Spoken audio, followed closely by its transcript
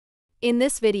In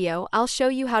this video, I'll show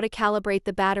you how to calibrate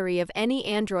the battery of any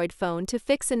Android phone to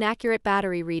fix inaccurate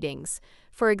battery readings.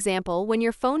 For example, when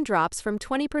your phone drops from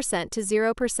 20% to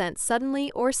 0%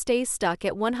 suddenly or stays stuck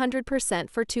at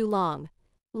 100% for too long.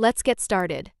 Let's get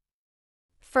started.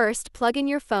 First, plug in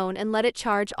your phone and let it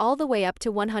charge all the way up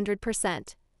to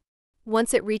 100%.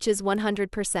 Once it reaches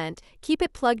 100%, keep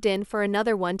it plugged in for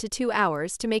another 1 to 2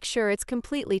 hours to make sure it's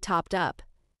completely topped up.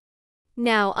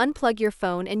 Now unplug your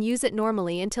phone and use it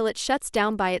normally until it shuts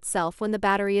down by itself when the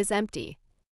battery is empty.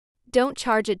 Don't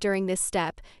charge it during this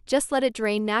step, just let it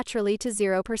drain naturally to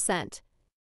 0%.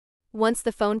 Once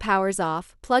the phone powers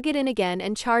off, plug it in again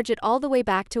and charge it all the way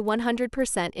back to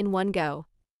 100% in one go.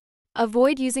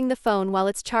 Avoid using the phone while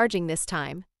it's charging this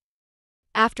time.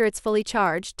 After it's fully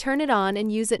charged, turn it on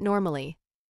and use it normally.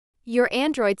 Your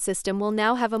Android system will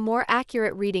now have a more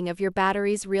accurate reading of your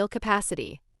battery's real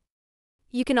capacity.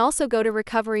 You can also go to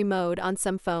recovery mode on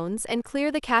some phones and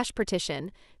clear the cache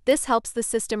partition. This helps the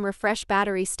system refresh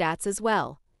battery stats as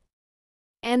well.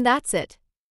 And that's it.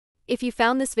 If you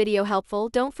found this video helpful,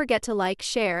 don't forget to like,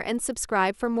 share, and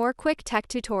subscribe for more quick tech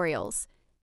tutorials.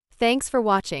 Thanks for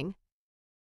watching.